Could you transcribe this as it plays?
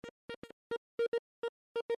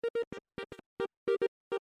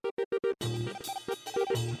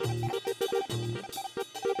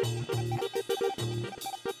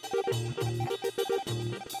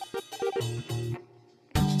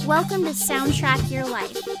Welcome to Soundtrack Your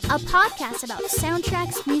Life, a podcast about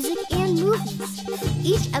soundtracks, music, and movies.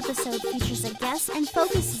 Each episode features a guest and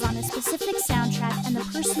focuses on a specific soundtrack and the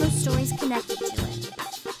personal stories connected to it.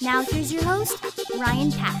 Now here's your host,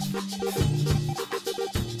 Ryan Pack.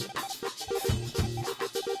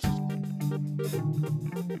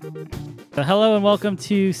 Hello and welcome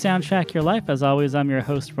to Soundtrack Your Life. As always, I'm your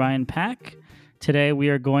host, Ryan Pack. Today we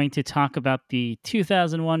are going to talk about the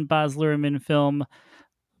 2001 Baz Luhrmann film,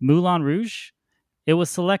 Moulin Rouge. It was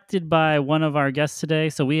selected by one of our guests today.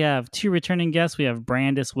 So we have two returning guests. We have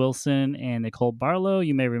Brandis Wilson and Nicole Barlow.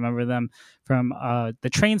 You may remember them from the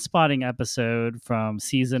Trainspotting episode from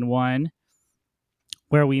season 1,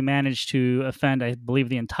 where we managed to offend, I believe,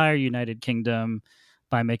 the entire United Kingdom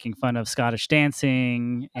by making fun of Scottish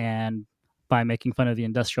dancing and by making fun of the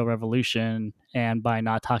Industrial Revolution and by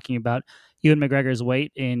not talking about Ewan McGregor's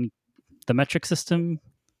weight in the metric system,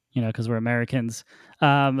 because we're Americans.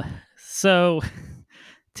 So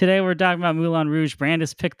today we're talking about Moulin Rouge.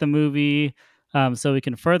 Brandis picked the movie so we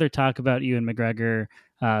can further talk about Ewan McGregor.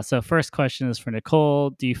 So first question is for Nicole.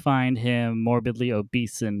 Do you find him morbidly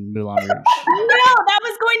obese in Moulin Rouge? No, that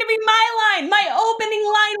was going to be my line. My opening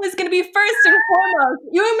line was going to be first and foremost,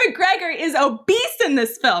 Ewan McGregor is obese in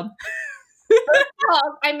this film.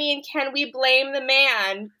 Well, I mean, can we blame the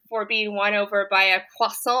man for being won over by a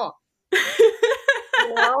croissant?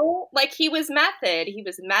 Like he was method. He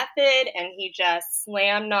was method, and he just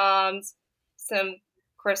slam-nommed some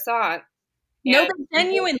croissant. No, but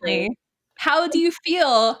genuinely, how do you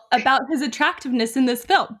feel about his attractiveness in this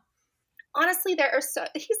film? Honestly,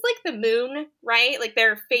 he's like the moon, right? Like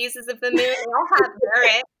there are phases of the moon. They all have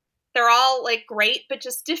merit. They're all like great, but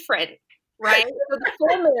just different, right? So the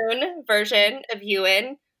full moon version of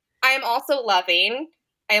Ewan, I am also loving.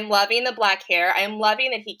 I am loving the black hair. I am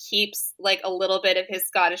loving that he keeps like a little bit of his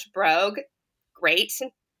Scottish brogue. Great.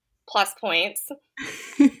 Plus points.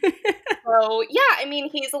 So yeah, I mean,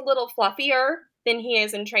 he's a little fluffier than he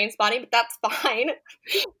is in Trainspotting, but that's fine.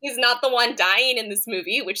 He's not the one dying in this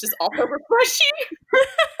movie, which is also refreshing.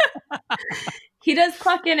 He does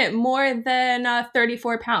clock in at more than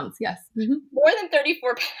 34 pounds, yes. Mm-hmm. More than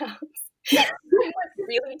 34 pounds. I'm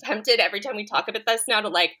really tempted every time we talk about this now to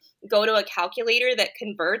like go to a calculator that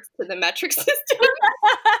converts to the metric system.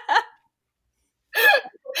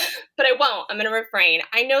 But I won't. I'm going to refrain.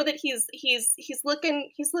 I know that he's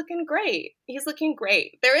looking great. He's looking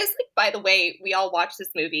great. There is, like, by the way, we all watched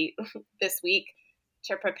this movie this week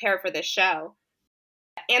to prepare for this show.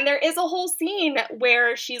 And there is a whole scene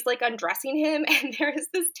where she's like undressing him, and there is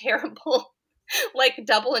this terrible like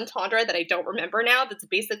double entendre that I don't remember now that's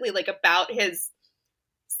basically like about his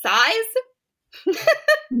size.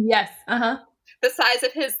 Yes. Uh-huh. The size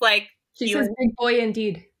of his like she says big boy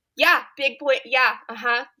indeed. Yeah, big boy. Yeah,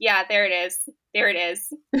 uh-huh. Yeah, there it is. There it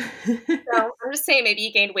is. So I'm just saying maybe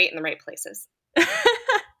you gained weight in the right places.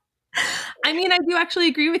 I mean, I do actually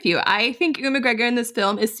agree with you. I think Ewan McGregor in this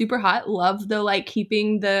film is super hot. Love the like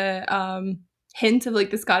keeping the hint of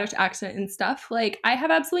like the Scottish accent and stuff. Like I have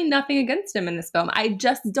absolutely nothing against him in this film. I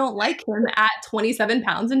just don't like him at 27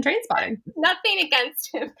 pounds in Trainspotting. Nothing against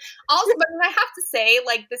him. Also, but I have to say,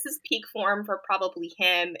 like, this is peak form for probably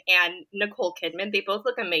him and Nicole Kidman. They both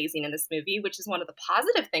look amazing in this movie, which is one of the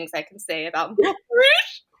positive things I can say about Moulin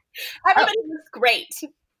Rouge. Everybody looks great.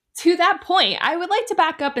 To that point, I would like to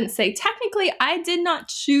back up and say, technically, I did not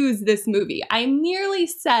choose this movie. I merely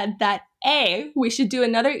said that, A, we should do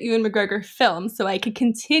another Ewan McGregor film so I could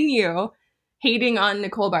continue hating on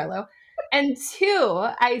Nicole Barlow. And 2,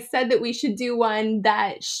 I said that we should do one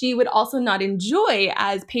that she would also not enjoy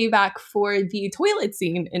as payback for the toilet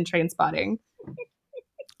scene in Trainspotting.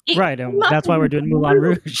 Right, that's why we're doing Moulin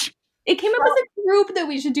Rouge. It came up as a group that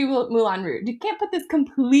we should do Moulin Rouge. You can't put this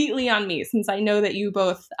completely on me since I know that you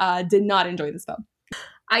both did not enjoy this film.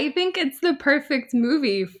 I think it's the perfect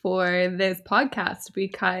movie for this podcast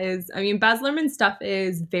because, I mean, Baz Luhrmann's stuff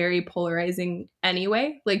is very polarizing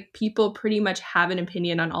anyway. Like, people pretty much have an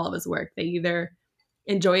opinion on all of his work. They either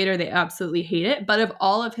enjoy it or they absolutely hate it. But of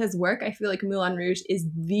all of his work, I feel like Moulin Rouge is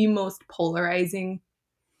the most polarizing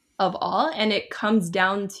of all, and it comes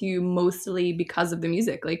down to mostly because of the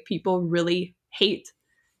music. Like, people really hate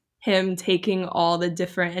him taking all the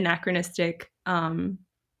different anachronistic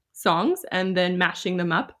songs and then mashing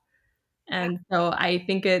them up. And so I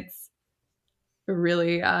think it's a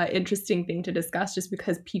really interesting thing to discuss just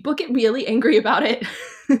because people get really angry about it.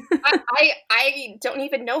 I don't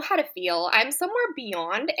even know how to feel. I'm somewhere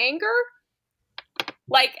beyond anger.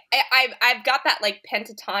 Like I've got that like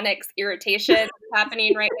pentatonics irritation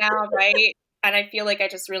happening right now, right? And I feel like I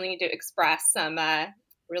just really need to express some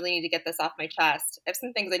really need to get this off my chest. I have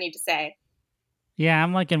some things I need to say. Yeah,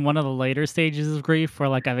 I'm like in one of the later stages of grief where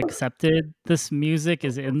like I've accepted this music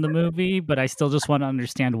is in the movie, but I still just want to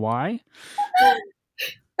understand why. That's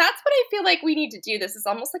what I feel like we need to do. This is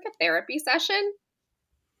almost like a therapy session.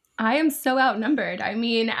 I am so outnumbered. I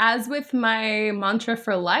mean, as with my mantra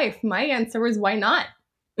for life, my answer was why not?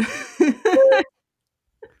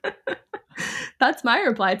 That's my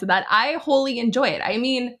reply to that. I wholly enjoy it. I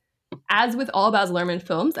mean, as with all Baz Luhrmann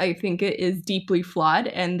films, I think it is deeply flawed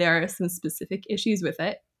and there are some specific issues with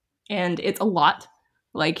it. And it's a lot.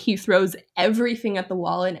 Like, he throws everything at the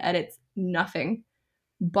wall and edits nothing.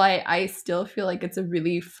 But I still feel like it's a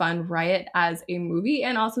really fun riot as a movie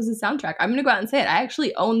and also as a soundtrack. I'm gonna go out and say it. I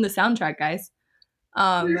actually own the soundtrack, guys.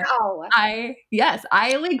 Wow. I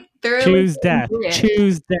like thoroughly Choose death. enjoy it.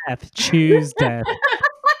 Choose death. Choose death.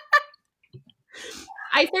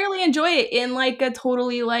 I thoroughly enjoy it in like a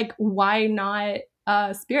totally like why not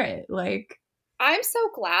spirit. Like, I'm so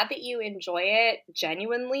glad that you enjoy it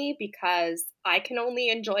genuinely because I can only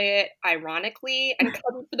enjoy it ironically and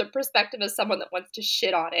coming from the perspective of someone that wants to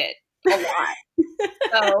shit on it a lot.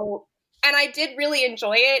 So, and I did really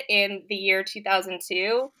enjoy it in the year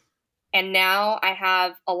 2002. And now I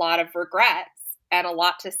have a lot of regrets and a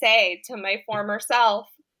lot to say to my former self.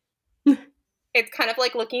 It's kind of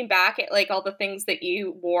like looking back at like all the things that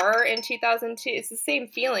you wore in 2002. It's the same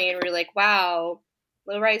feeling. And we're like, wow,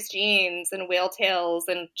 low-rise jeans and whale tails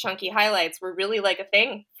and chunky highlights were really like a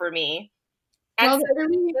thing for me. And well, so the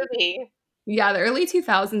movie. yeah, the early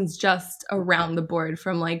 2000s just around the board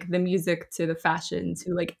from like the music to the fashion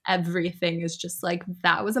to like everything is just like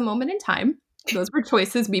that was a moment in time. Those were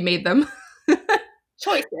choices. We made them.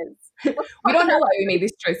 Choices. We don't know why we made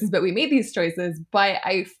these choices, but we made these choices. But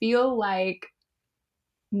I feel like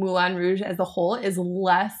Moulin Rouge as a whole is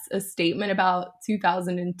less a statement about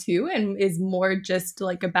 2002 and is more just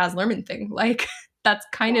like a Baz Luhrmann thing. Like that's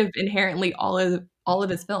kind of inherently all of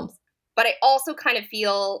his films. But I also kind of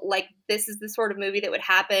feel like this is the sort of movie that would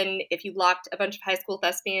happen if you locked a bunch of high school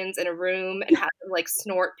thespians in a room and had them like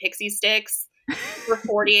snort pixie sticks for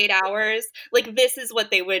 48 hours. Like this is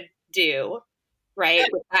what they would do, right?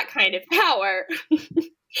 With that kind of power.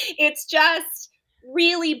 It's just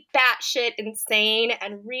really batshit insane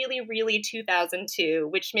and really, really 2002,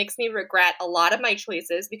 which makes me regret a lot of my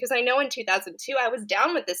choices because I know in 2002 I was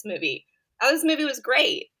down with this movie. This movie was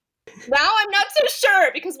great. Now I'm not so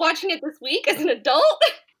sure because watching it this week as an adult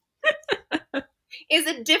is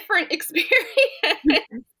a different experience.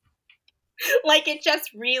 Like it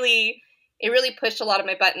really pushed a lot of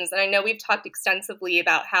my buttons. And I know we've talked extensively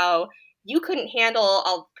about how you couldn't handle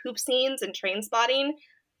all poop scenes and train spotting.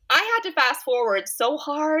 I had to fast forward so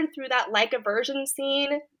hard through that Like a Virgin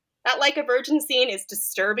scene. That Like a Virgin scene is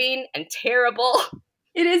disturbing and terrible.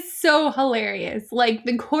 It is so hilarious. Like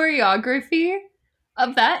the choreography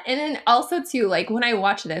of that. And then also too, like when I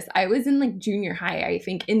watched this, I was in like junior high, I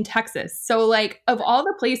think, in Texas. So like of all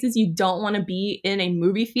the places you don't want to be in a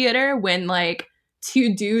movie theater when like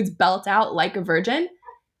two dudes belt out Like a Virgin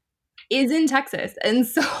is in Texas. And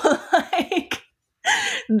so like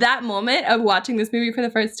that moment of watching this movie for the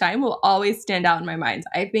first time will always stand out in my mind.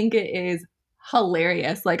 I think it is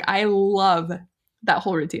hilarious. Like I love that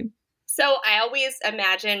whole routine. So I always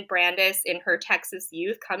imagine Brandis in her Texas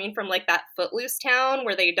youth coming from like that Footloose town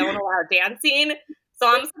where they don't allow dancing.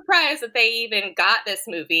 So I'm surprised that they even got this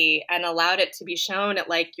movie and allowed it to be shown at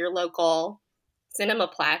like your local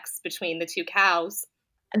Cinemaplex between the two cows.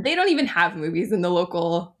 They don't even have movies in the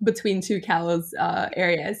local Between Two Cows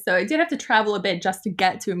areas. So I did have to travel a bit just to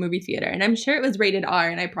get to a movie theater. And I'm sure it was rated R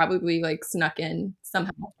and I probably like snuck in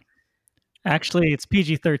somehow. Actually, it's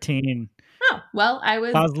PG-13. Oh, well, I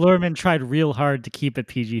was... Baz Luhrmann tried real hard to keep it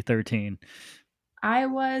PG-13. I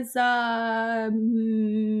was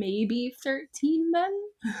maybe 13 then.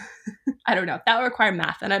 I don't know. That would require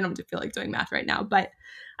math and I don't feel like doing math right now. But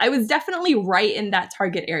I was definitely right in that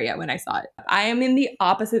target area when I saw it. I am in the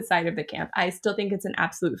opposite side of the camp. I still think it's an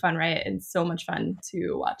absolute fun riot and so much fun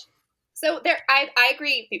to watch. So I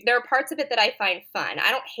agree. There are parts of it that I find fun.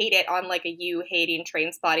 I don't hate it on like a you hating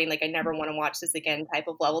train spotting, like I never want to watch this again type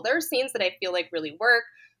of level. There are scenes that I feel like really work.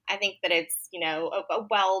 I think that it's, you know, a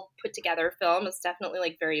well put together film. It's definitely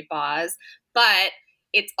like very Baz, but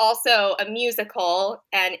it's also a musical.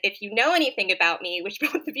 And if you know anything about me, which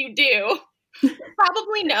both of you do, you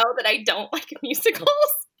probably know that I don't like musicals.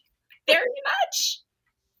 Very much.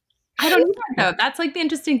 I don't either, though. That's like the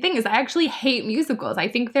interesting thing is I actually hate musicals. I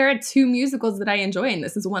think there are 2 musicals that I enjoy, and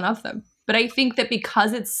this is one of them. But I think that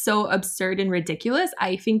because it's so absurd and ridiculous,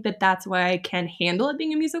 I think that that's why I can handle it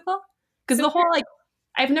being a musical. Because the whole, like,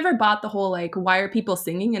 I've never bought the whole, like, why are people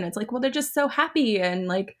singing? And it's like, well, they're just so happy and,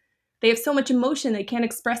 like, they have so much emotion they can't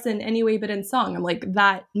express in any way but in song. I'm like,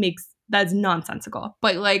 that's nonsensical.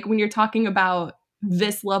 But, like, when you're talking about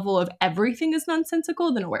this level of everything is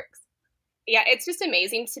nonsensical, then it works. Yeah, it's just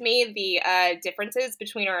amazing to me the differences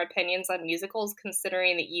between our opinions on musicals,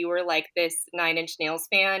 considering that you were like this 9 Inch Nails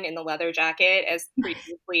fan in the leather jacket as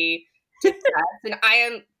previously discussed. And I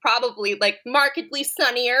am probably like markedly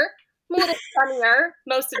sunnier, a little sunnier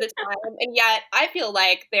most of the time. And yet I feel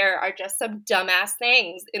like there are just some dumbass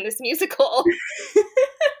things in this musical.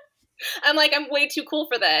 I'm like, I'm way too cool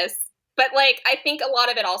for this. But like, I think a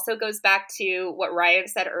lot of it also goes back to what Ryan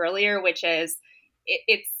said earlier, which is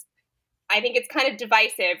I think it's kind of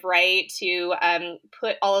divisive, right, to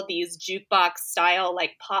put all of these jukebox style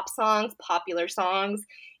like pop songs, popular songs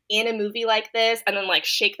in a movie like this and then like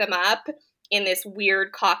shake them up in this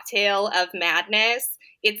weird cocktail of madness.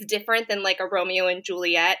 It's different than like a Romeo and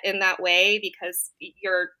Juliet in that way because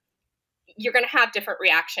you're going to have different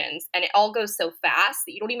reactions and it all goes so fast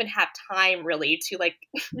that you don't even have time really to like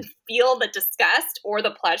feel the disgust or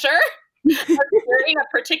the pleasure of hearing a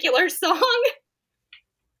particular song.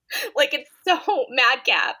 Like, it's so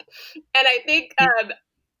madcap. And I think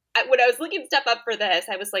when I was looking stuff up for this,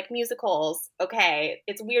 I was like, musicals, okay,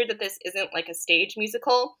 it's weird that this isn't like a stage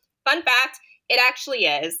musical. Fun fact, it actually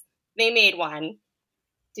is. They made one.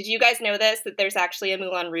 Did you guys know this, that there's actually a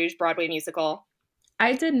Moulin Rouge Broadway musical?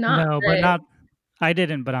 I did not. No, but not. I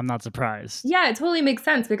didn't, but I'm not surprised. Yeah, it totally makes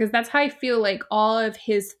sense because that's how I feel like all of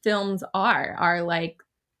his films are like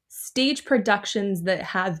stage productions that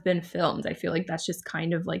have been filmed. I feel like that's just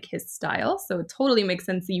kind of like his style. So it totally makes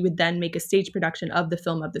sense that you would then make a stage production of the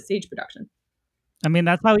film of the stage production. I mean,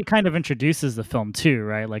 that's how he kind of introduces the film too,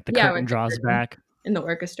 right? Like the curtain draws back. In the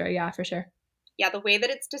orchestra, yeah, for sure. Yeah, the way that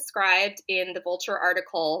it's described in the Vulture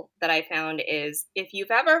article that I found is, if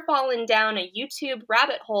you've ever fallen down a YouTube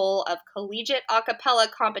rabbit hole of collegiate a cappella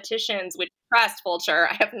competitions, which trust Vulture,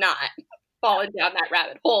 I have not fallen down that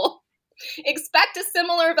rabbit hole. Expect a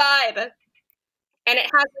similar vibe. And it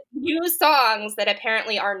has new songs that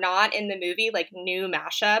apparently are not in the movie, like new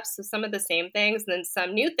mashups. So some of the same things, and then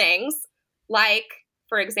some new things, like,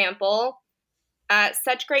 for example,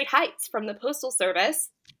 Such Great Heights from the Postal Service.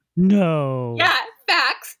 No. Yeah,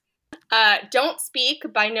 facts. Don't Speak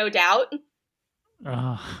by No Doubt.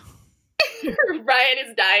 Ryan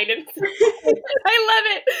is dying. I love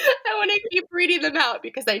it. I want to keep reading them out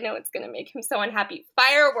because I know it's going to make him so unhappy.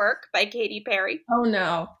 Firework by Katy Perry. Oh,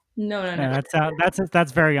 no. No. Yeah,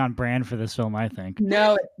 that's very on brand for this film, I think.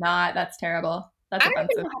 No, it's not. That's terrible. That's offensive.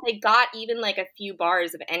 I don't know how they got even like a few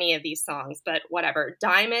bars of any of these songs, but whatever.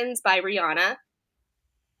 Diamonds by Rihanna.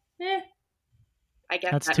 I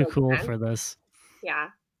guess that's too cool for this. Yeah.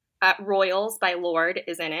 Royals by Lorde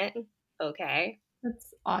is in it. Okay.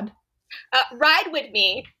 That's odd. Ride With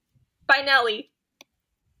Me by Nelly.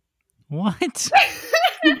 What? Is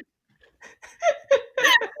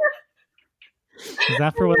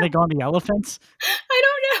that for when they go on the elephants? I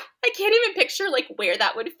don't know. I can't even picture like where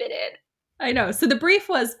that would fit in. I know. So the brief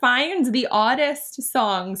was find the oddest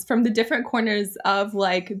songs from the different corners of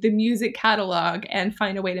like the music catalog and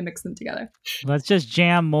find a way to mix them together. Let's just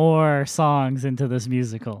jam more songs into this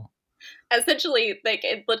musical. Essentially, like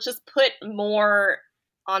let's just put more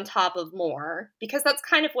on top of more, because that's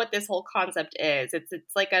kind of what this whole concept is. It's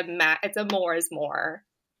like it's a more is more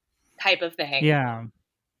type of thing. Yeah.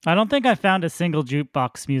 I don't think I found a single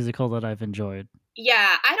jukebox musical that I've enjoyed.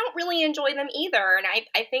 Yeah, I don't really enjoy them either. And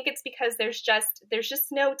I think it's because there's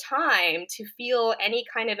just no time to feel any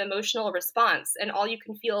kind of emotional response. And all you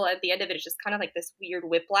can feel at the end of it is just kind of like this weird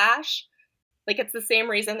whiplash. Like, it's the same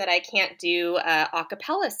reason that I can't do a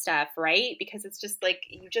cappella stuff, right? Because it's just like,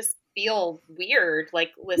 you just feel weird,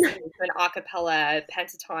 like listening to an a cappella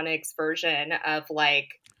Pentatonix version of like.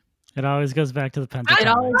 It always goes back to the Pentatonix. It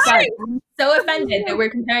always does. I'm so offended that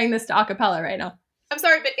we're comparing this to a cappella right now. I'm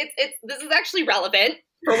sorry, but this is actually relevant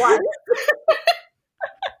for once.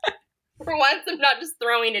 For once, I'm not just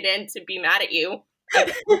throwing it in to be mad at you.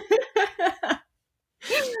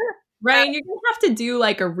 Ryan, you're gonna have to do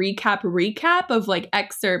like a recap of like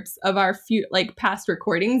excerpts of our past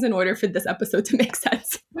recordings in order for this episode to make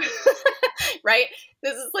sense. Right?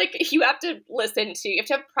 This is like, you have to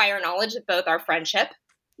have prior knowledge of both our friendship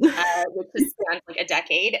which has spanned like a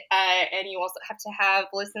decade. And you also have to have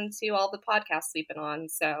listened to all the podcasts we've been on.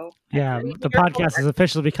 So Yeah, everybody do the your podcast has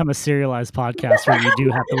officially become a serialized podcast where you do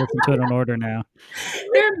have to listen to it in order now.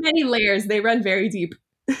 There are many layers. They run very deep.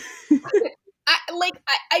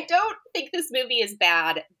 I don't think this movie is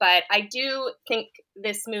bad, but I do think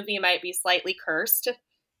this movie might be slightly cursed.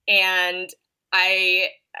 And I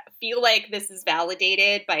feel like this is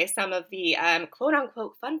validated by some of the quote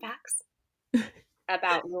unquote fun facts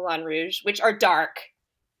about Moulin Rouge, which are dark.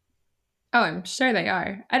 Oh, I'm sure they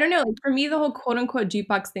are. I don't know. Like, for me, the whole quote unquote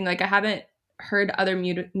jukebox thing, like I haven't heard other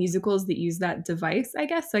musicals that use that device, I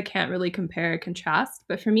guess. So I can't really compare or contrast.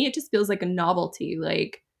 But for me, it just feels like a novelty.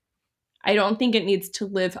 Like, I don't think it needs to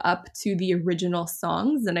live up to the original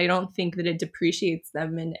songs, and I don't think that it depreciates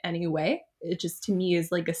them in any way. It just, to me,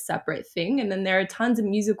 is like a separate thing. And then there are tons of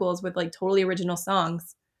musicals with like totally original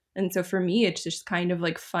songs. And so for me, it's just kind of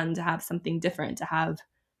like fun to have something different, to have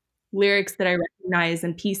lyrics that I recognize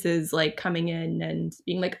and pieces like coming in and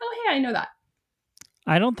being like, oh, hey, I know that.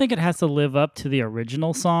 I don't think it has to live up to the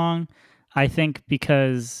original song. I think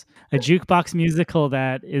because a jukebox musical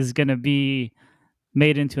that is going to be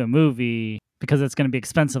made into a movie, because it's going to be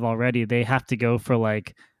expensive already, they have to go for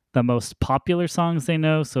like the most popular songs they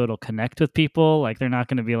know so it'll connect with people. Like they're not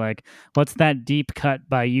going to be like, what's that deep cut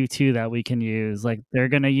by U2 that we can use? Like they're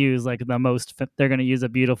going to use like they're going to use A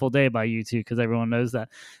Beautiful Day by U2 because everyone knows that.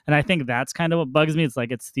 And I think that's kind of what bugs me. It's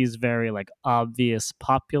like it's these very like obvious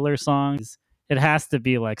popular songs. It has to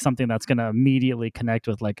be like something that's going to immediately connect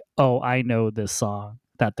with like, oh, I know this song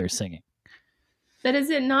that they're singing. But is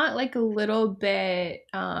it not like a little bit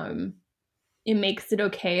it makes it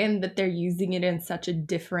okay and that they're using it in such a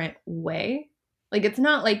different way? Like it's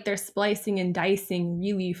not like they're splicing and dicing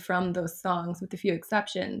really from those songs with a few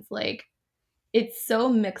exceptions. Like it's so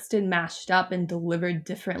mixed and mashed up and delivered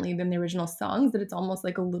differently than the original songs that it's almost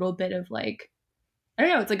like a little bit of like, I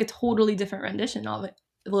don't know, it's like a totally different rendition of it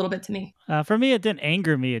a little bit to me. For me, it didn't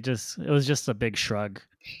anger me. It was just a big shrug.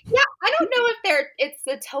 Yeah, I don't know if it's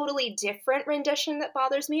a totally different rendition that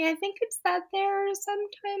bothers me. I think it's that they're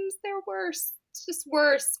worse. It's just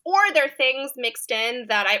worse. Or they're things mixed in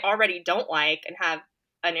that I already don't like and have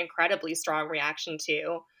an incredibly strong reaction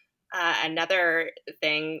to. Another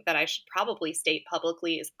thing that I should probably state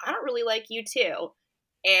publicly is I don't really like U2.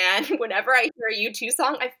 And whenever I hear a U2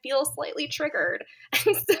 song, I feel slightly triggered.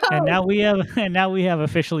 And so, And now we have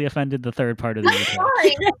officially offended the third part of the UK.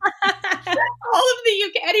 sorry. All of the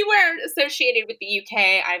UK, anywhere associated with the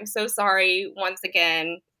UK, I'm so sorry once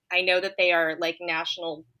again. I know that they are like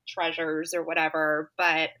national treasures or whatever,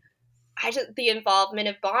 but the involvement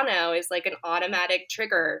of Bono is like an automatic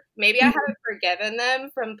trigger. Maybe I haven't forgiven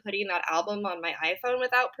them from putting that album on my iPhone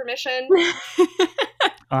without permission.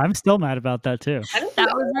 I'm still mad about that too.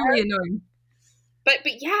 That was really annoying. But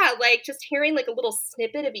yeah, like just hearing like a little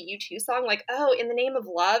snippet of a U2 song, like, oh, In the Name of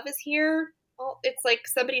Love is here. Well, it's like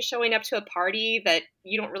somebody showing up to a party that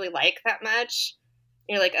you don't really like that much.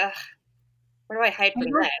 You're like, ugh, where do I hide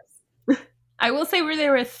from this? I will say where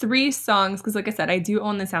there were 3 songs, because like I said, I do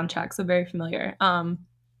own the soundtrack, so very familiar.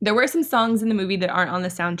 There were some songs in the movie that aren't on the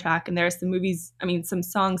soundtrack, and there are some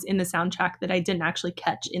songs in the soundtrack that I didn't actually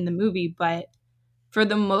catch in the movie, but for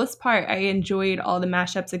the most part, I enjoyed all the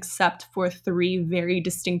mashups except for 3 very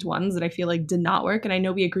distinct ones that I feel like did not work, and I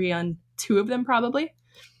know we agree on 2 of them probably.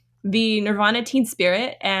 The Nirvana Teen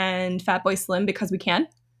Spirit and Fatboy Slim, Because We Can,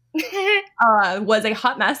 was a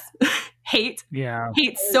hot mess. Hate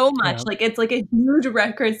so much. Yeah. Like it's like a huge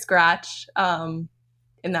record scratch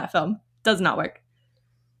in that film. Does not work.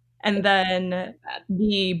 And then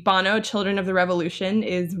the Bono Children of the Revolution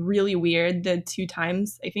is really weird. The 2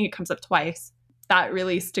 times, I think it comes up twice. That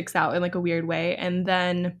really sticks out in like a weird way. And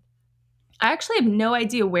then I actually have no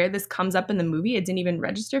idea where this comes up in the movie. It didn't even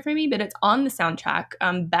register for me, but it's on the soundtrack.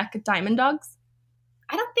 Beck Diamond Dogs.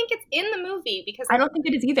 I don't think it's in the movie because I don't think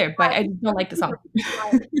it is either, but I don't like the song.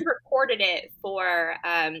 He recorded it for,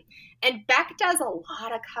 and Beck does a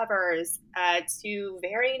lot of covers to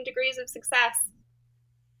varying degrees of success,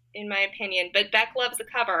 in my opinion. But Beck loves a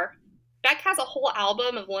cover. Beck has a whole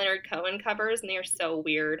album of Leonard Cohen covers, and they are so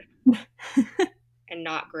weird and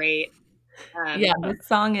not great. Yeah, this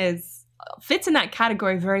song fits in that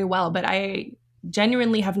category very well, but I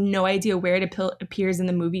genuinely have no idea where it appears in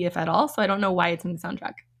the movie, if at all, so I don't know why it's in the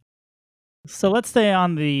soundtrack. So let's stay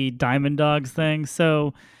on the Diamond Dogs thing.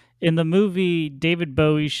 So in the movie, David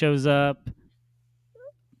Bowie shows up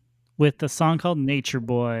with a song called Nature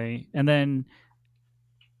Boy, and then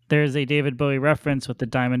there's a David Bowie reference with the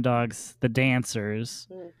Diamond Dogs, the dancers.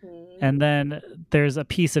 Mm-hmm. And then there's a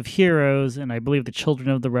piece of Heroes and I believe the Children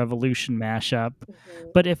of the Revolution mashup.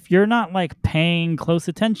 But if you're not like paying close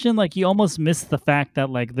attention, like you almost miss the fact that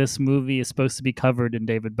like this movie is supposed to be covered in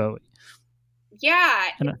David Bowie. Yeah,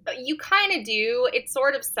 you kind of do. It's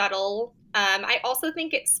sort of subtle. I also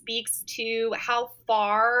think it speaks to how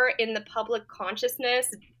far in the public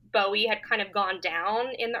consciousness Bowie had kind of gone down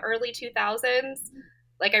in the early 2000s.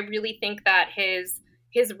 Like, I really think that his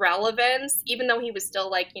relevance, even though he was still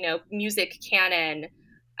like, you know, music canon,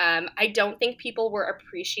 I don't think people were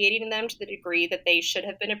appreciating them to the degree that they should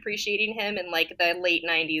have been appreciating him in like the late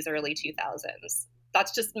 90s, early 2000s.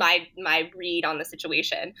 That's just my read on the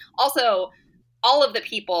situation. Also, all of the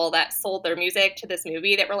people that sold their music to this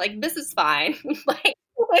movie that were like, this is fine. Like,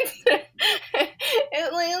 it's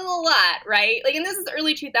a lot, right? Like, and this is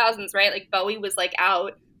early 2000s, right? Like, Bowie was like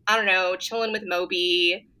out, I don't know, chilling with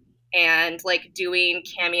Moby and like doing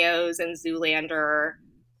cameos in Zoolander.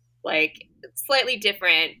 Like, slightly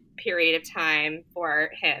different period of time for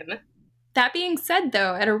him. That being said,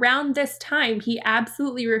 though, at around this time, he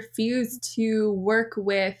absolutely refused to work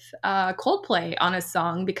with Coldplay on a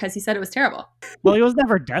song because he said it was terrible. Well, he was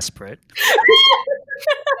never desperate.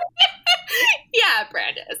 Yeah,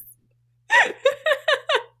 Brandis.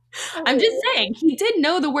 I'm just saying, he did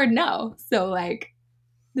know the word no. So, like,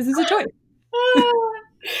 this is a choice.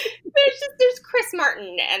 There's Chris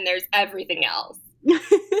Martin and there's everything else.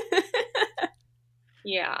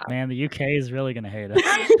 Yeah. Man, the UK is really going to hate us.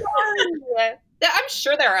 I'm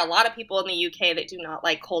sure there are a lot of people in the UK that do not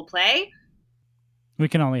like Coldplay. We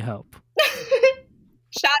can only hope.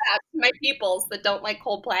 Shout out to my peoples that don't like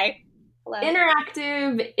Coldplay. Hello.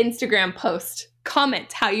 Interactive Instagram post.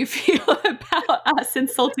 Comment how you feel about us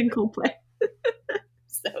insulting Coldplay.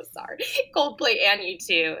 So sorry. Coldplay and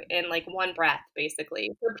U2 in like one breath,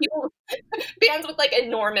 basically. So people, bands with like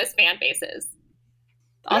enormous fan bases.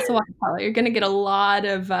 Also, you're going to get a lot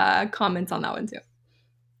of comments on that one too.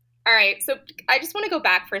 All right, so I just want to go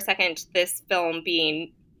back for a second to this film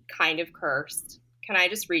being kind of cursed. Can I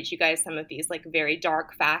just read you guys some of these like very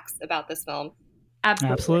dark facts about this film?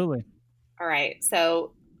 Absolutely. All right,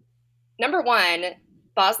 so number one,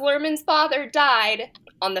 Baz Luhrmann's father died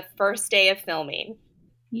on the first day of filming.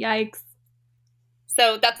 Yikes.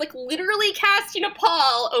 So that's like literally casting a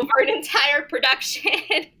pall over an entire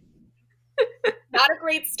production. Not a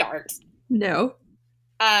great start. No.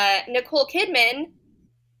 Nicole Kidman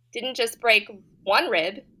didn't just break one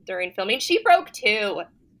rib during filming, she broke two.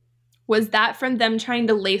 Was that from them trying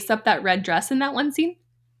to lace up that red dress in that one scene?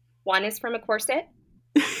 One is from a corset.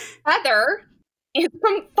 Other is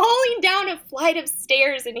from falling down a flight of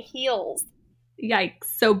stairs in heels. Yikes.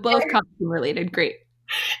 So both costume related. Great.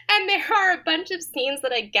 And there are a bunch of scenes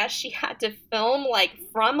that I guess she had to film like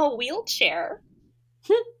from a wheelchair.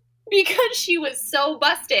 Because she was so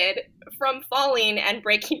busted from falling and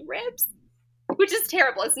breaking ribs. Which is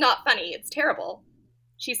terrible. It's not funny. It's terrible.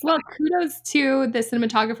 Well, kudos to the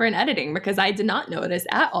cinematographer and editing, because I did not notice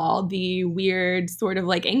at all the weird sort of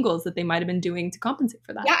like angles that they might have been doing to compensate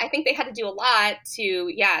for that. Yeah, I think they had to do a lot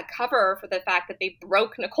to, cover for the fact that they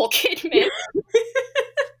broke Nicole Kidman.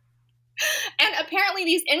 And apparently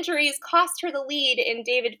these injuries cost her the lead in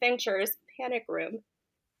David Fincher's Panic Room.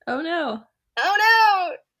 Oh no.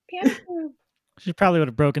 Oh no! Panic Room. She probably would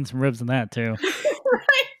have broken some ribs in that too.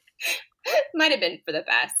 Might have been for the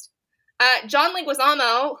best. John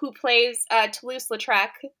Leguizamo, who plays Toulouse-Lautrec,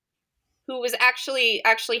 who was actually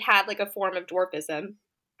had like a form of dwarfism,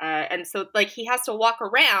 and so like he has to walk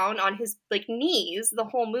around on his like knees the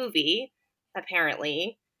whole movie,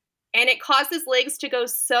 apparently, and it caused his legs to go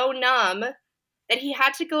so numb that he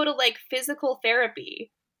had to go to like physical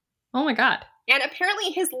therapy. Oh my god! And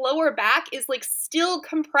apparently his lower back is like still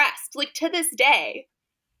compressed, like to this day.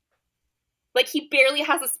 Like, he barely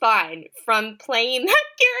has a spine from playing that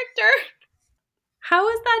character. How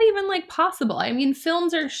is that even, like, possible? I mean,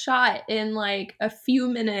 films are shot in, like, a few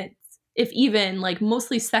minutes, if even, like,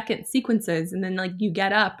 mostly second sequences, and then, like, you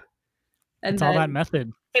get up. And it's all that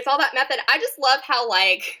method. It's all that method. I just love how,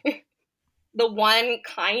 like, the one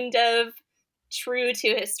kind of true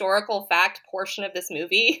to historical fact portion of this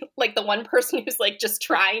movie, like, the one person who's, like, just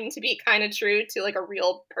trying to be kind of true to, like, a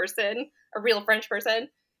real person, a real French person,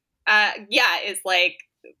 is like,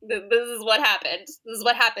 this is what happened. This is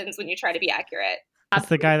what happens when you try to be accurate. That's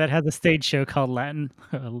the guy that has a stage show called Latin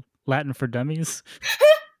for Dummies.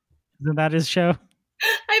 Isn't that his show?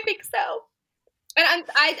 I think so. And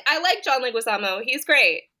I like John Leguizamo. He's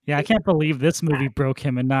great. Yeah, I can't believe this movie broke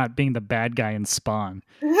him and not being the bad guy in Spawn.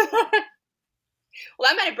 Well,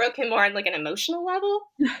 that might have broke him more on like an emotional level.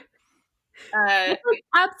 Uh,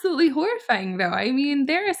 Absolutely horrifying, though. I mean,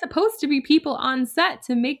 there are supposed to be people on set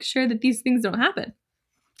to make sure that these things don't happen.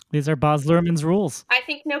 These are Baz Luhrmann's rules. I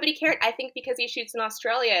think nobody cared. I think because he shoots in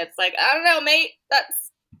Australia, it's like, I don't know, mate.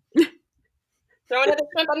 That's throw another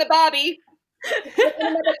shrimp on the bobby.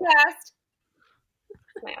 Another cast.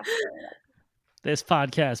 Yeah. This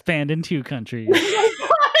podcast banned in 2 countries.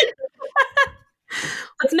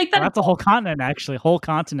 Let's make that. Well, that's a whole continent, actually. Whole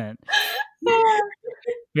continent.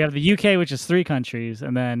 We have the UK, which is 3 countries,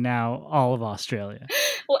 and then now all of Australia.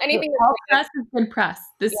 Well, anything all that's press is good press.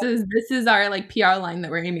 This is our like PR line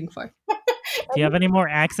that we're aiming for. Do you have any more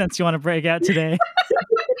accents you want to break out today?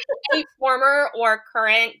 any former or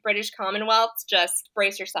current British Commonwealths, just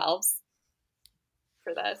brace yourselves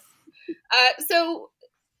for this. So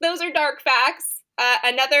those are dark facts.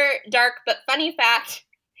 Another dark but funny fact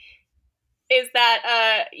is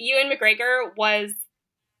that Ewan McGregor was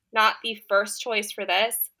not the first choice for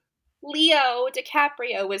this. Leo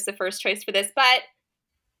DiCaprio was the first choice for this, but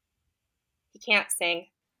he can't sing.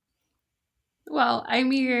 Well, I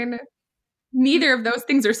mean, neither of those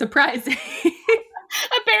things are surprising.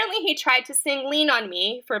 Apparently he tried to sing Lean on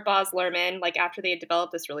Me for Baz Luhrmann, like after they had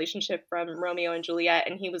developed this relationship from Romeo and Juliet,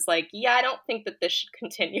 and he was like, yeah, I don't think that this should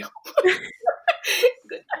continue.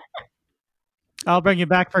 Good. I'll bring you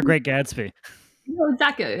back for Great Gatsby. No,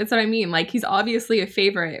 exactly. That's what I mean. Like, he's obviously a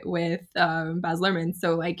favorite with Baz Luhrmann,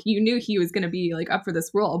 so like you knew he was going to be like up for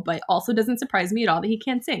this role, but also doesn't surprise me at all that he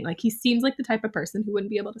can't sing. Like, he seems like the type of person who wouldn't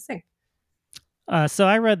be able to sing. So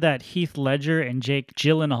I read that Heath Ledger and Jake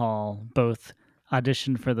Gyllenhaal both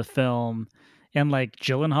auditioned for the film, and like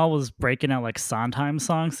Gyllenhaal was breaking out like Sondheim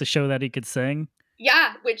songs to show that he could sing.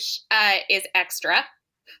 Yeah, which is extra.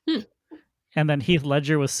 And then Heath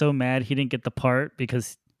Ledger was so mad he didn't get the part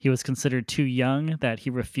because he was considered too young that he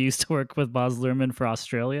refused to work with Baz Luhrmann for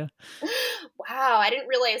Australia. Wow, I didn't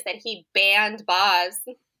realize that he banned Baz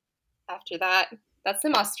after that. That's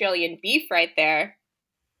some Australian beef right there.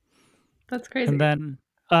 That's crazy. And then,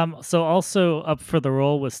 so also up for the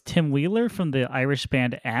role was Tim Wheeler from the Irish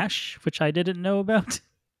band Ash, which I didn't know about.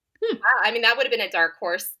 Wow, I mean, that would have been a dark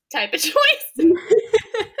horse type of choice.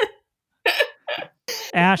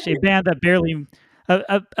 Ash, a band that barely,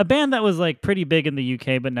 a band that was like pretty big in the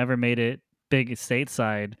UK but never made it big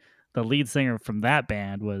stateside. The lead singer from that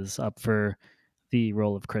band was up for the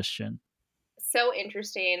role of Christian. So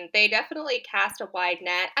interesting. They definitely cast a wide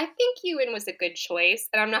net. I think Ewan was a good choice,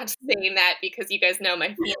 and I'm not saying that because you guys know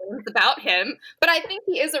my feelings about him, but I think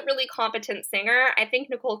he is a really competent singer. I think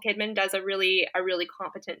Nicole Kidman does a really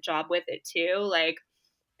competent job with it too. Like,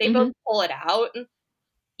 they both pull it out.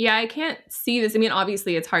 Yeah, I can't see this. I mean,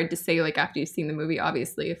 obviously it's hard to say like after you've seen the movie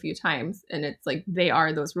obviously a few times and it's like they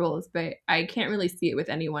are those roles, but I can't really see it with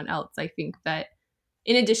anyone else. I think that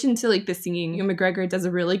in addition to like the singing, Ewan McGregor does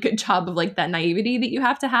a really good job of like that naivety that you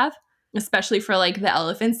have to have, especially for like the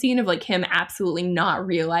elephant scene of like him absolutely not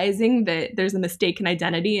realizing that there's a mistaken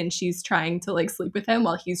identity and she's trying to like sleep with him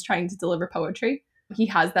while he's trying to deliver poetry. He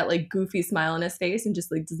has that like goofy smile on his face and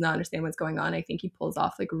just like does not understand what's going on. I think he pulls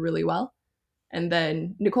off like really well. And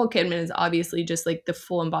then Nicole Kidman is obviously just like the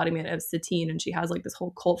full embodiment of Satine, and she has like this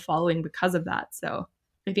whole cult following because of that. So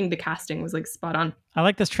I think the casting was like spot on. I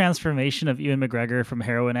like this transformation of Ewan McGregor from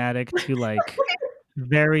heroin addict to like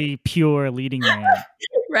very pure leading man.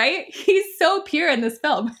 Right? He's so pure in this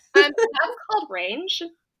film. That's called range.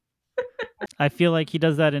 I feel like he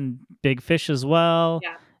does that in Big Fish as well.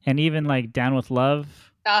 Yeah. And even like Down with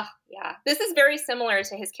Love. Yeah. This is very similar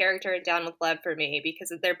to his character in Down with Love for me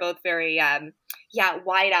because they're both very,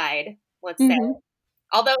 wide-eyed, let's say.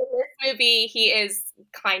 Although in this movie, he is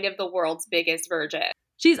kind of the world's biggest virgin.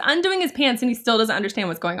 She's undoing his pants and he still doesn't understand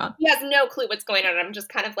what's going on. He has no clue what's going on. I'm just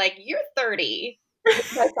kind of like, you're 30. I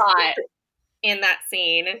thought in that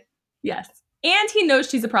scene. Yes. And he knows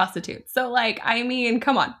she's a prostitute. So, like, I mean,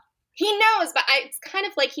 come on. He knows, but it's kind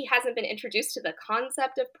of like he hasn't been introduced to the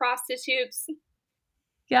concept of prostitutes.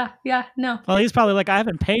 Yeah, no. Well, he's probably like, I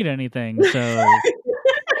haven't paid anything, so...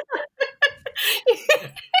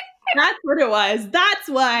 That's what it was. That's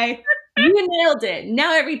why. You nailed it.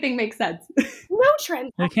 Now everything makes sense. No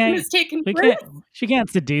transaction was taken place. She can't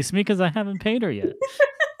seduce me because I haven't paid her yet.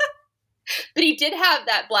 But he did have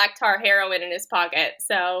that black tar heroin in his pocket,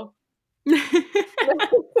 so... We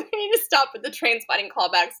need to stop with the train spotting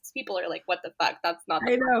callbacks. People are like, what the fuck? That's not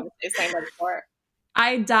the thing they signed up for.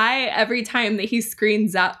 I die every time that he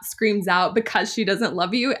screams out because she doesn't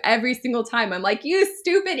love you. Every single time I'm like, you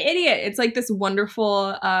stupid idiot. It's like this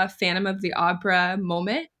wonderful Phantom of the Opera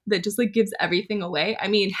moment that just like gives everything away. I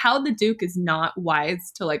mean, how the Duke is not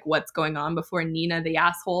wise to like what's going on before Nina the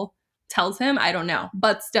asshole tells him, I don't know.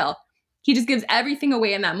 But still, he just gives everything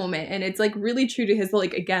away in that moment. And it's like really true to his,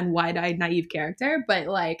 like, again, wide-eyed, naive character. But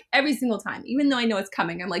like every single time, even though I know it's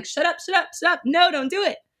coming, I'm like, shut up, shut up, shut up. No, don't do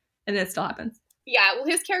it. And then it still happens. Yeah, well,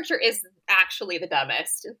 his character is actually the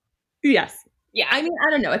dumbest. Yes. Yeah. I mean, I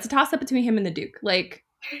don't know. It's a toss-up between him and the Duke. Like,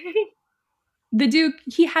 the Duke,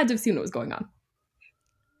 he had to have seen what was going on.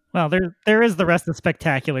 Well, there is the rest of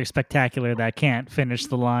Spectacular that can't finish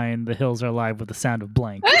the line, "The hills are alive with the sound of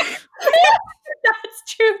blank." That's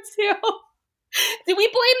true, too. Do we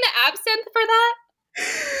blame the absinthe for that?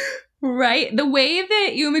 Right. The way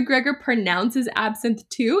that Ewan McGregor pronounces absinthe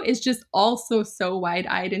too is just also so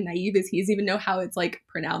wide-eyed and naive as he doesn't even know how it's like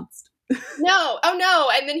pronounced. No. Oh no.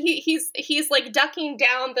 And then he's like ducking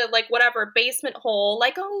down the like whatever basement hole,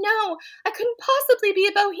 like, oh no, I couldn't possibly be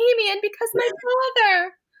a bohemian because my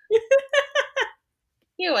father.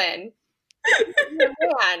 Ewan.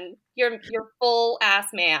 You're full ass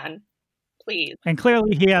man. Please. And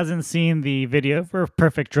clearly he hasn't seen the video for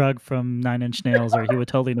Perfect Drug from Nine Inch Nails, or he would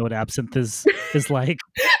totally know what absinthe is like.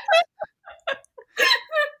 That's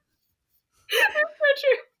so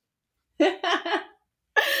true.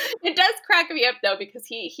 It does crack me up though, because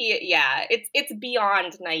he it's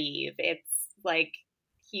beyond naive. It's like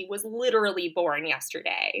he was literally born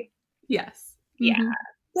yesterday. Yes. Yeah. Mm-hmm.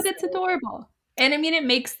 But it's adorable. And I mean, it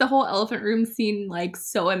makes the whole elephant room scene like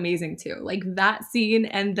so amazing too. Like that scene,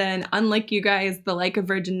 and then unlike you guys, the Like a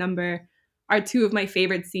Virgin number are two of my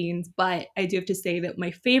favorite scenes. But I do have to say that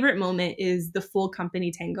my favorite moment is the full company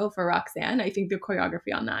tango for Roxanne. I think the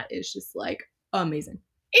choreography on that is just like amazing.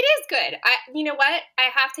 It is good. You know what? I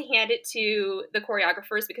have to hand it to the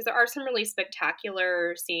choreographers because there are some really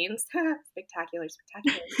spectacular scenes. spectacular.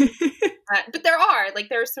 But there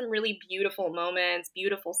are some really beautiful moments,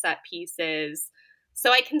 beautiful set pieces.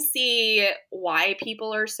 So I can see why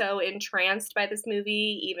people are so entranced by this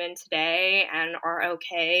movie even today and are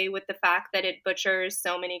okay with the fact that it butchers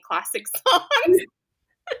so many classic songs.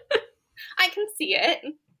 I can see it.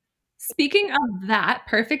 Speaking of that,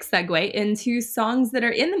 perfect segue into songs that are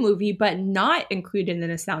in the movie but not included in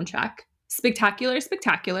a soundtrack.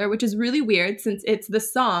 Spectacular, which is really weird since it's the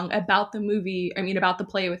song about the movie, about the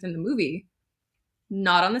play within the movie,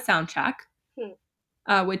 not on the soundtrack,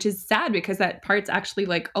 which is sad because that part's actually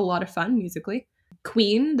like a lot of fun musically.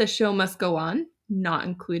 Queen, The Show Must Go On, not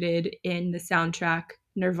included in the soundtrack.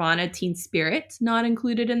 Nirvana, Teen Spirit, not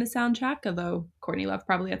included in the soundtrack, although Courtney Love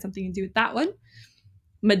probably had something to do with that one.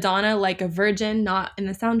 Madonna, Like a Virgin, not in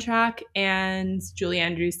the soundtrack. And Julie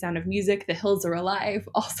Andrews, Sound of Music, The Hills Are Alive,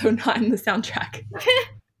 also not in the soundtrack.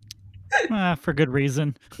 For good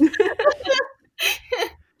reason.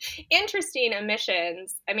 Interesting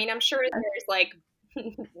omissions. I mean, I'm sure there's like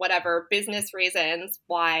whatever business reasons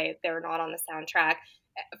why they're not on the soundtrack.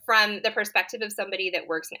 From the perspective of somebody that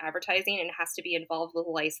works in advertising and has to be involved with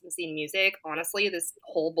licensing music, honestly, this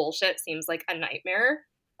whole bullshit seems like a nightmare.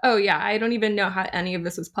 Oh, yeah. I don't even know how any of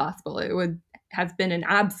this was possible. It would have been an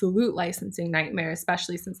absolute licensing nightmare,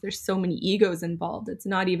 especially since there's so many egos involved. It's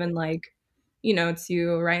not even like,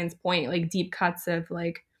 to Ryan's point, like deep cuts of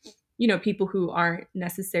like, people who aren't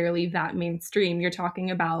necessarily that mainstream. You're talking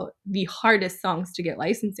about the hardest songs to get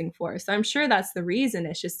licensing for. So I'm sure that's the reason.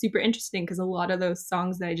 It's just super interesting because a lot of those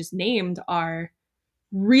songs that I just named are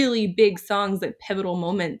really big songs, like pivotal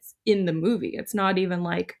moments in the movie. It's not even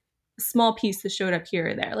like small piece that showed up here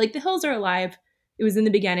or there. Like The Hills Are Alive, it was in the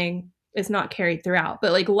beginning, it's not carried throughout,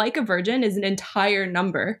 but like a Virgin is an entire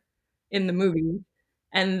number in the movie.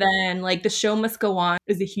 And then like The Show Must Go On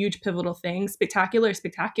is a huge pivotal thing. Spectacular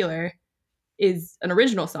is an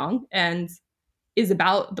original song and is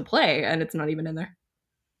about the play, and it's not even in there.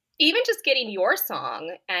 Even just getting your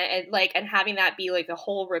song and having that be like a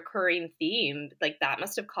whole recurring theme, like that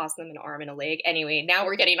must have cost them an arm and a leg. Anyway, now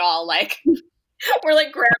we're getting all like we're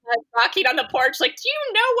like grandma rocking on the porch, like, do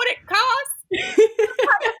you know what it costs?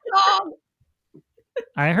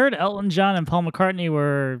 I heard Elton John and Paul McCartney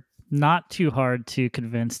were not too hard to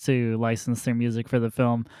convince to license their music for the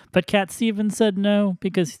film, but Cat Stevens said no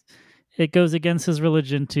because it goes against his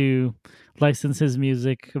religion to license his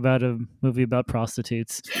music about a movie about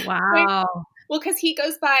prostitutes. Wow. Well, because he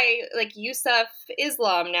goes by like Yusuf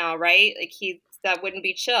Islam now, right? Like that wouldn't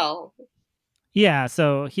be chill. Yeah,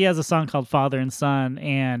 so he has a song called Father and Son,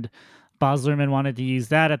 and Baz Luhrmann wanted to use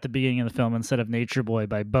that at the beginning of the film instead of Nature Boy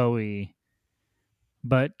by Bowie.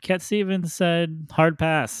 But Cat Stevens said, hard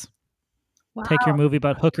pass. Wow. Take your movie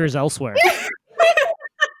about hookers elsewhere.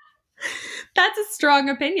 That's a strong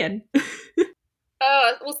opinion.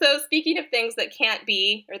 Well, so speaking of things that can't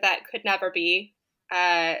be or that could never be,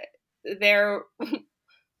 there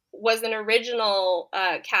was an original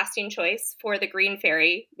casting choice for the Green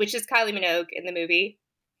Fairy, which is Kylie Minogue in the movie.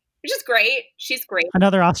 which is great. She's great.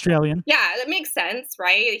 Another Australian. Yeah, that makes sense,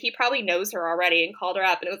 right? He probably knows her already and called her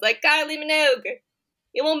up and it was like, Kylie Minogue,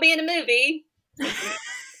 you won't be in a movie.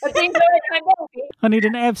 I need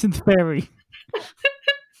an absinthe fairy.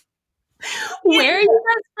 Where are you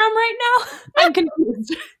guys from right now? I'm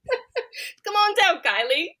confused. Come on down,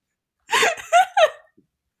 Kylie.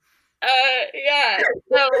 Yeah.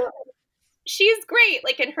 So she's great,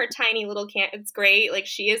 like in her tiny little it's great. Like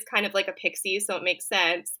she is kind of like a pixie, so it makes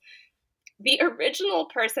sense. The original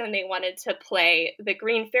person they wanted to play the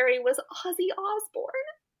Green Fairy was Ozzy Osbourne.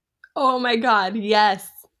 Oh my god, yes.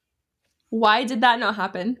 Why did that not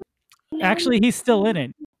happen? Actually, he's still in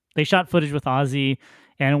it. They shot footage with Ozzy,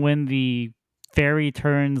 and when the fairy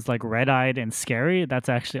turns like red-eyed and scary, that's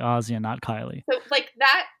actually Ozzy and not Kylie. So like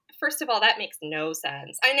that, first of all, that makes no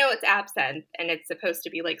sense. I know it's absinthe and it's supposed to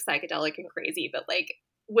be like psychedelic and crazy, but like,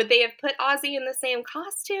 would they have put Ozzy in the same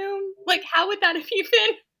costume? Like, how would that have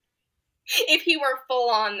even, if he were full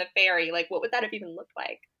on the fairy, like what would that have even looked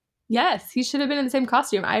like? Yes, he should have been in the same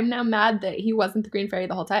costume. I'm now mad that he wasn't the Green Fairy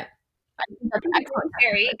the whole time. I think that's an excellent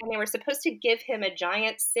fairy, and they were supposed to give him a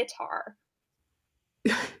giant sitar.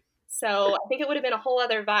 So I think it would have been a whole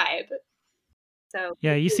other vibe. So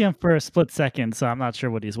yeah, you see him for a split second, so I'm not sure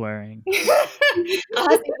what he's wearing. Ozzy,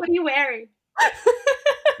 what are you wearing?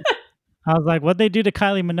 I was like, what'd they do to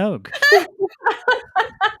Kylie Minogue?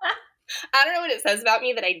 I don't know what it says about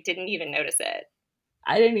me that I didn't even notice it.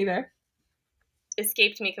 I didn't either.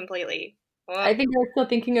 Escaped me completely. Oh. I think we're still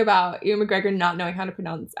thinking about Ewan McGregor not knowing how to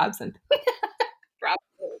pronounce absinthe. Probably.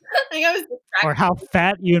 I think I was distracted. Or how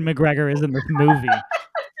fat Ewan McGregor is in this movie.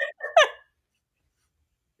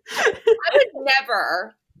 I would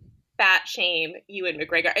never fat shame Ewan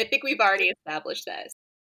McGregor. I think we've already established this.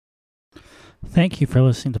 Thank you for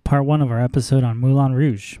listening to part 1 of our episode on Moulin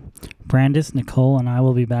Rouge. Brandis, Nicole, and I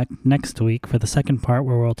will be back next week for the second part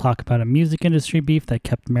where we'll talk about a music industry beef that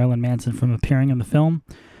kept Marilyn Manson from appearing in the film,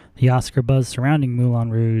 the Oscar buzz surrounding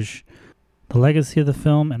Moulin Rouge, the legacy of the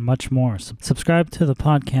film, and much more. Subscribe to the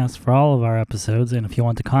podcast for all of our episodes, and if you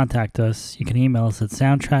want to contact us, you can email us at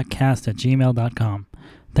soundtrackcast@gmail.com.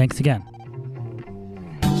 Thanks again.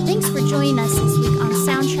 Thanks for joining us this week on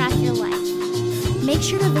Soundtrack Your Life. Make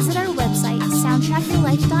sure to visit our website,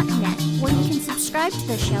 soundtrackyourlife.net, where you can subscribe to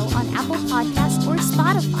the show on Apple Podcasts or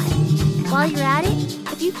Spotify. While you're at it,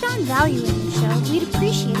 if you found value in the show, we'd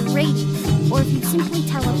appreciate a rating. Or if you'd simply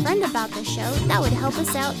tell a friend about the show, that would help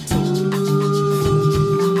us out too.